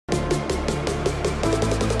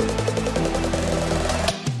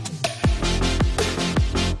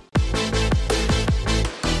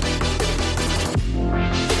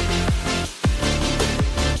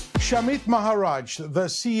Shamith Maharaj, the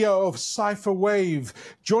CEO of CipherWave,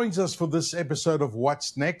 joins us for this episode of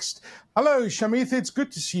What's Next. Hello, Shamith. It's good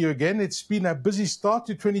to see you again. It's been a busy start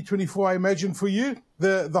to 2024, I imagine, for you.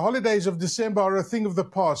 The holidays of December are a thing of the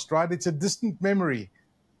past, right? It's a distant memory.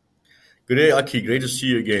 Good day, Aki. Great to see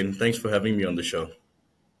you again. Thanks for having me on the show.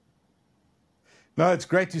 No, it's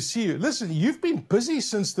great to see you. Listen, you've been busy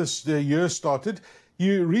since this year started.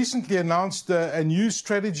 You recently announced a new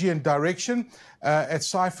strategy and direction at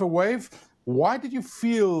CipherWave. Why did you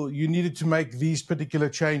feel you needed to make these particular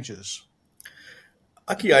changes?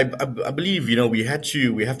 Aki, I believe we have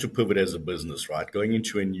to pivot as a business, right? Going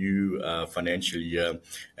into a new financial year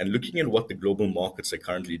and looking at what the global markets are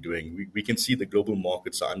currently doing, we can see the global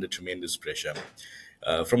markets are under tremendous pressure.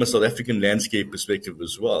 From a South African landscape perspective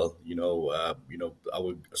as well,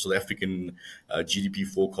 our South African GDP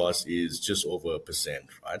forecast is just over 1%,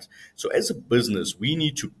 right? So as a business, we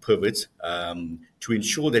need to pivot to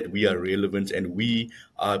ensure that we are relevant and we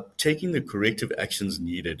are taking the corrective actions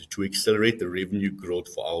needed to accelerate the revenue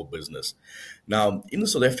growth for our business. Now, in the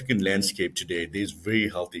South African landscape today, there's very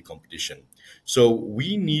healthy competition. So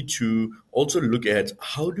we need to also look at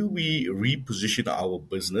how do we reposition our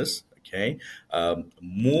business,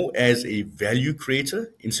 more as a value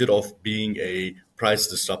creator instead of being a price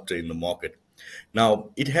disruptor in the market. Now,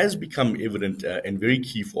 it has become evident and very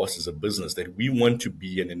key for us as a business that we want to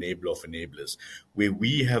be an enabler of enablers, where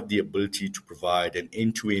we have the ability to provide an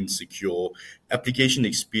end-to-end secure application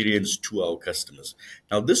experience to our customers.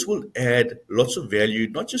 Now, this will add lots of value,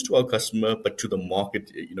 not just to our customer, but to the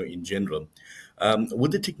market, in general.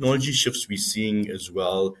 With the technology shifts we're seeing as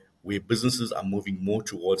well, where businesses are moving more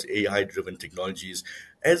towards AI-driven technologies.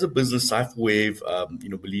 As a business, CipherWave,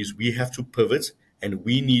 believes we have to pivot and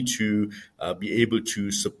we need to be able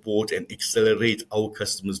to support and accelerate our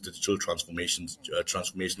customers' digital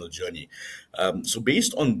transformational journey. So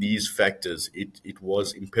based on these factors, it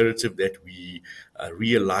was imperative that we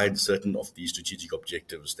realign certain of these strategic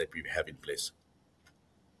objectives that we have in place.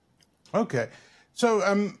 Okay. So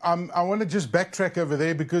I want to just backtrack over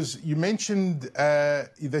there because you mentioned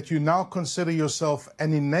that you now consider yourself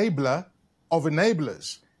an enabler of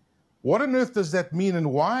enablers. What on earth does that mean,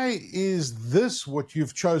 and why is this what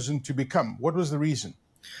you've chosen to become? What was the reason?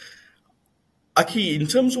 Aki, in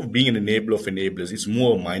terms of being an enabler of enablers, it's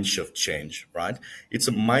more a mind shift change, right? It's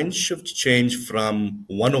a mind shift change from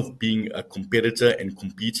one of being a competitor and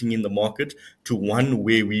competing in the market to one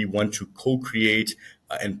where we want to co-create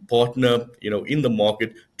and partner, in the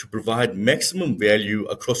market to provide maximum value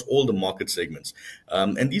across all the market segments.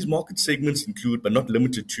 And these market segments include, but not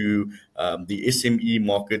limited to, the SME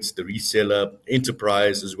markets, the reseller,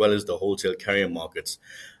 enterprise, as well as the wholesale carrier markets.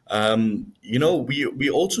 We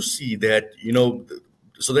also see that,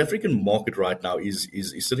 the South African market right now is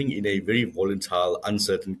sitting in a very volatile,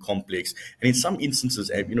 uncertain, complex, and in some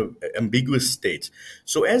instances, ambiguous state.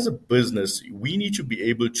 So as a business, we need to be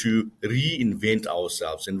able to reinvent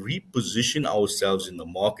ourselves and reposition ourselves in the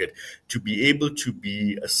market to be able to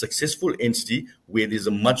be a successful entity where there's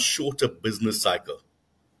a much shorter business cycle.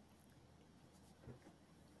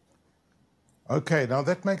 Okay, now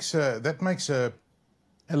that makes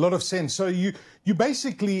a lot of sense. So you're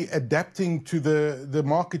basically adapting to the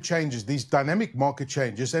market changes, these dynamic market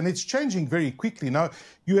changes, and it's changing very quickly. Now,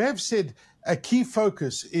 you have said a key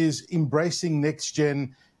focus is embracing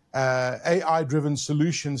next-gen AI-driven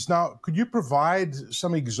solutions. Now, could you provide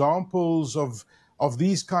some examples of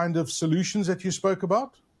these kind of solutions that you spoke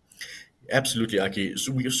about? Absolutely, Aki.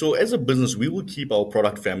 So as a business, we will keep our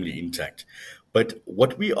product family intact. But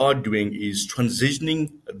what we are doing is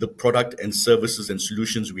transitioning the product and services and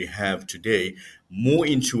solutions we have today more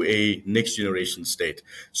into a next generation state.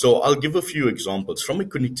 So I'll give a few examples. From a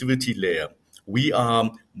connectivity layer, we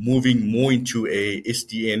are moving more into a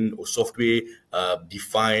SDN or software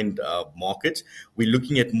defined market. We're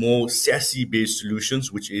looking at more SASE-based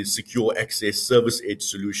solutions, which is secure access service edge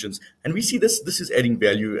solutions. And we see this is adding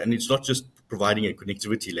value, and it's not just providing a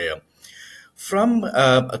connectivity layer. From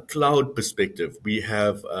a cloud perspective,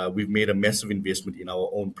 we've made a massive investment in our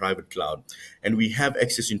own private cloud, and we have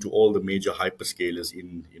access into all the major hyperscalers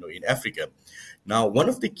in Africa. Now, one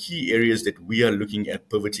of the key areas that we are looking at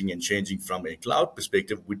pivoting and changing from a cloud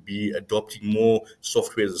perspective would be adopting more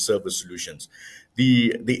software as a service solutions.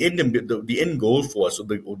 The end goal for us, or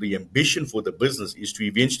the ambition for the business, is to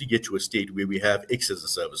eventually get to a state where we have X as a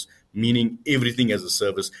service, meaning everything as a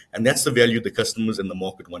service, and that's the value the customers and the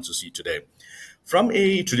market want to see today. From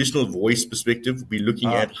a traditional voice perspective, we're looking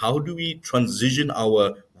at how do we transition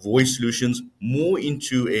our voice solutions more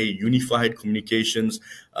into a unified communications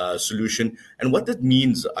solution. And what that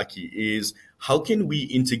means, Aki, is how can we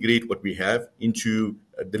integrate what we have into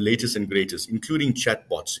the latest and greatest, including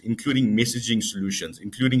chatbots, including messaging solutions,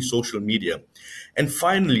 including social media. And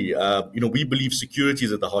finally, we believe security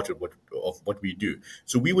is at the heart of what we do.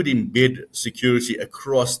 So we would embed security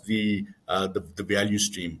across the value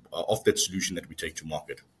stream of that solution that we take to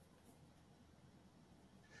market.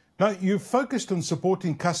 Now, you've focused on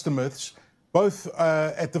supporting customers both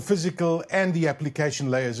at the physical and the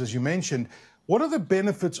application layers, as you mentioned. What are the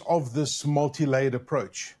benefits of this multi-layered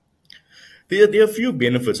approach? There are a few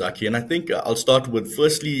benefits, Aki, and I think I'll start with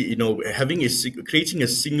firstly, creating a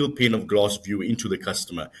single pane of glass view into the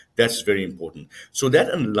customer. That's very important. So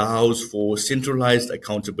that allows for centralized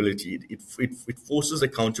accountability. It forces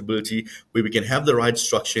accountability where we can have the right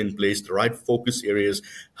structure in place, the right focus areas,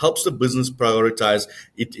 helps the business prioritize.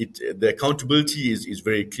 The accountability is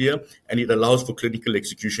very clear, and it allows for clinical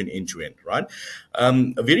execution end to end. Right.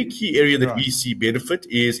 A very key area that we see benefit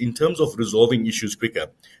is in terms of resolving issues quicker,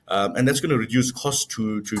 and that's going to reduce costs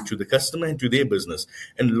to the customer and to their business.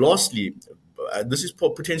 And lastly, this is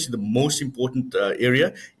potentially the most important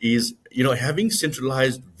area is, having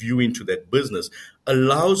centralized view into that business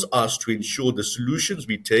allows us to ensure the solutions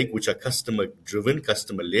we take, which are customer driven,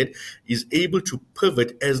 customer led, is able to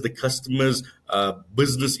pivot as the customer's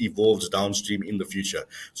business evolves downstream in the future.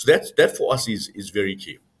 So that for us is very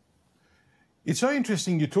key. It's so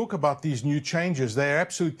interesting you talk about these new changes. They're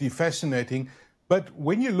absolutely fascinating. But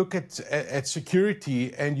when you look at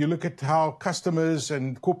security and you look at how customers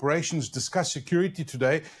and corporations discuss security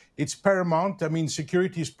today, it's paramount. I mean,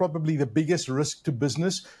 security is probably the biggest risk to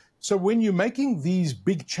business. So when you're making these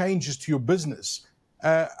big changes to your business,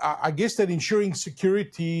 I guess that ensuring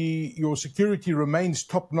your security remains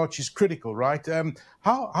top-notch is critical, right?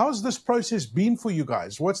 How's this process been for you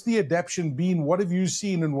guys? What's the adaptation been? What have you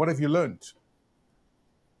seen and what have you learned?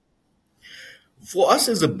 For us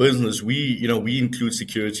as a business, we include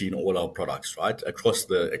security in all our products, right? Across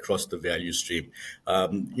the value stream.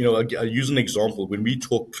 I'll use an example. When we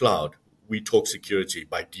talk cloud, we talk security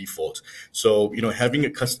by default. So, having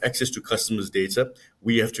access to customers' data,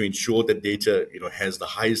 we have to ensure that data, has the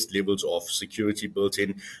highest levels of security built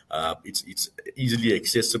in. It's easily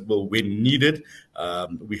accessible when needed.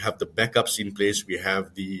 We have the backups in place. We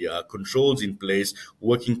have the controls in place,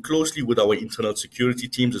 working closely with our internal security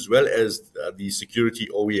teams as well as the security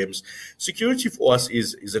OEMs. Security for us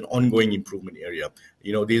is an ongoing improvement area.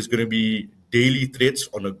 There's going to be daily threats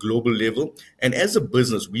on a global level. And as a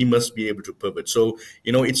business, we must be able to pivot. So,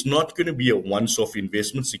 it's not going to be a once-off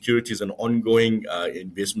investment. Security is an ongoing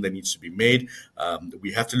investment that needs to be made.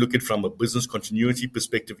 We have to look at it from a business continuity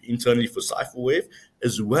perspective internally for CipherWave,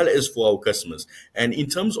 as well as for our customers. And in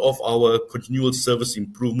terms of our continual service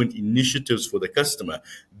improvement initiatives for the customer,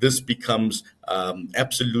 this becomes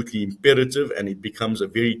absolutely imperative, and it becomes a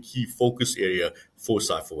very key focus area for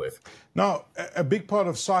CipherWave. Now, a big part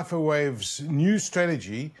of CipherWave's new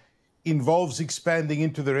strategy involves expanding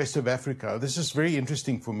into the rest of Africa. This is very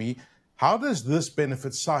interesting for me. How does this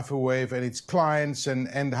benefit CipherWave and its clients,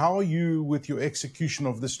 and how are you with your execution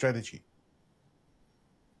of this strategy?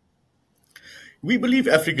 We believe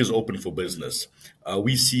Africa is open for business.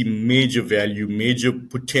 We see major value, major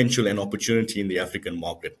potential and opportunity in the African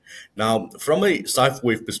market. Now, from a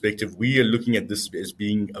CipherWave perspective, we are looking at this as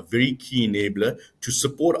being a very key enabler to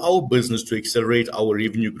support our business to accelerate our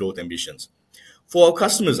revenue growth ambitions. For our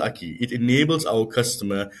customers, Aki, it enables our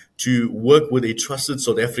customer to work with a trusted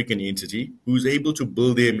South African entity who's able to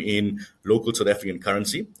bill them in local South African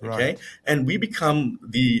currency, okay? Right. And we become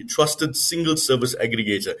the trusted single service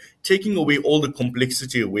aggregator, taking away all the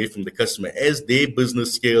complexity away from the customer. As their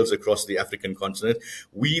business scales across the African continent,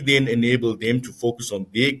 we then enable them to focus on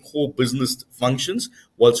their core business functions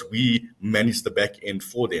whilst we manage the back end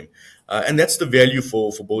for them. And that's the value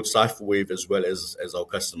for both CipherWave as well as our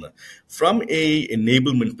customer. From a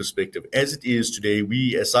enablement perspective, as it is today,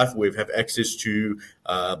 we as CipherWave have access to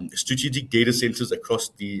strategic data centers across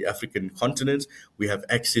the African continent. We have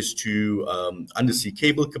access to undersea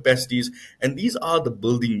cable capacities, and these are the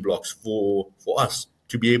building blocks for us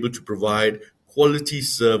to be able to provide quality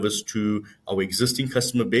service to our existing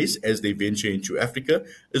customer base as they venture into Africa,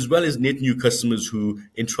 as well as net new customers who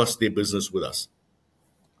entrust their business with us.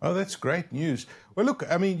 Oh, that's great news. Well, look,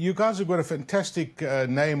 I mean, you guys have got a fantastic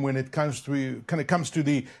name when it comes to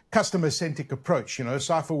the customer-centric approach.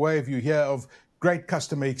 CipherWave, you hear of great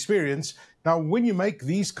customer experience. Now, when you make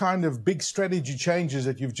these kind of big strategy changes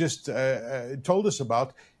that you've just told us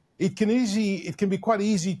about, it can be quite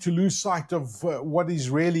easy to lose sight of what is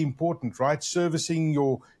really important, right? Servicing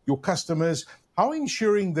your customers. how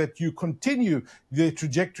ensuring that you continue the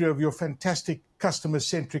trajectory of your fantastic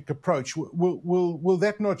customer-centric approach? Will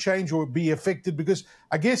that not change or be affected? Because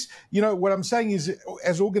I guess, what I'm saying is,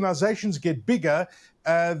 as organizations get bigger,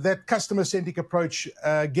 that customer-centric approach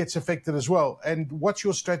gets affected as well. And what's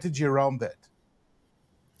your strategy around that?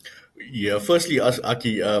 Yeah, firstly, us,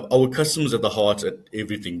 Aki, our customers at the heart at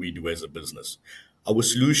everything we do as a business. Our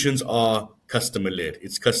solutions are customer-led.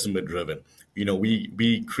 It's customer-driven.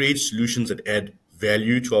 We create solutions that add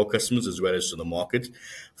value to our customers as well as to the market.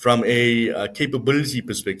 From a capability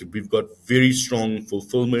perspective, we've got very strong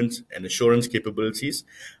fulfillment and assurance capabilities.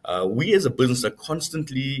 We as a business are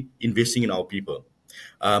constantly investing in our people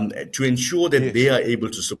to ensure that they are able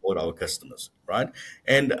to support our customers, right?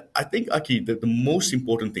 And I think, Aki, the most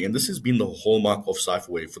important thing, and this has been the hallmark of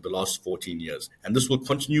CipherWave for the last 14 years, and this will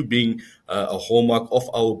continue being a hallmark of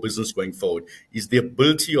our business going forward, is the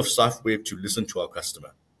ability of CipherWave to listen to our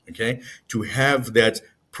customer, okay? To have that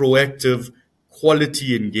proactive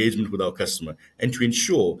quality engagement with our customer, and to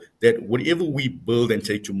ensure that whatever we build and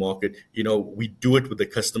take to market, we do it with the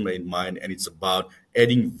customer in mind, and it's about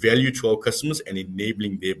adding value to our customers and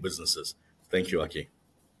enabling their businesses. Thank you, Aki.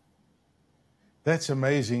 That's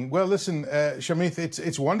amazing. Well, listen, Shamith,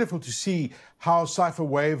 it's wonderful to see how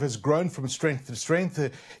CipherWave has grown from strength to strength.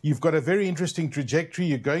 You've got a very interesting trajectory.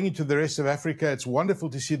 You're going into the rest of Africa. It's wonderful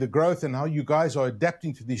to see the growth and how you guys are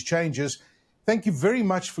adapting to these changes. Thank you very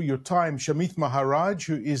much for your time, Shamith Maharaj,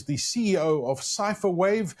 who is the CEO of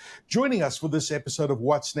CipherWave, joining us for this episode of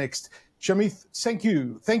What's Next. Shamith, thank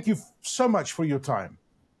you. Thank you so much for your time.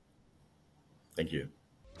 Thank you.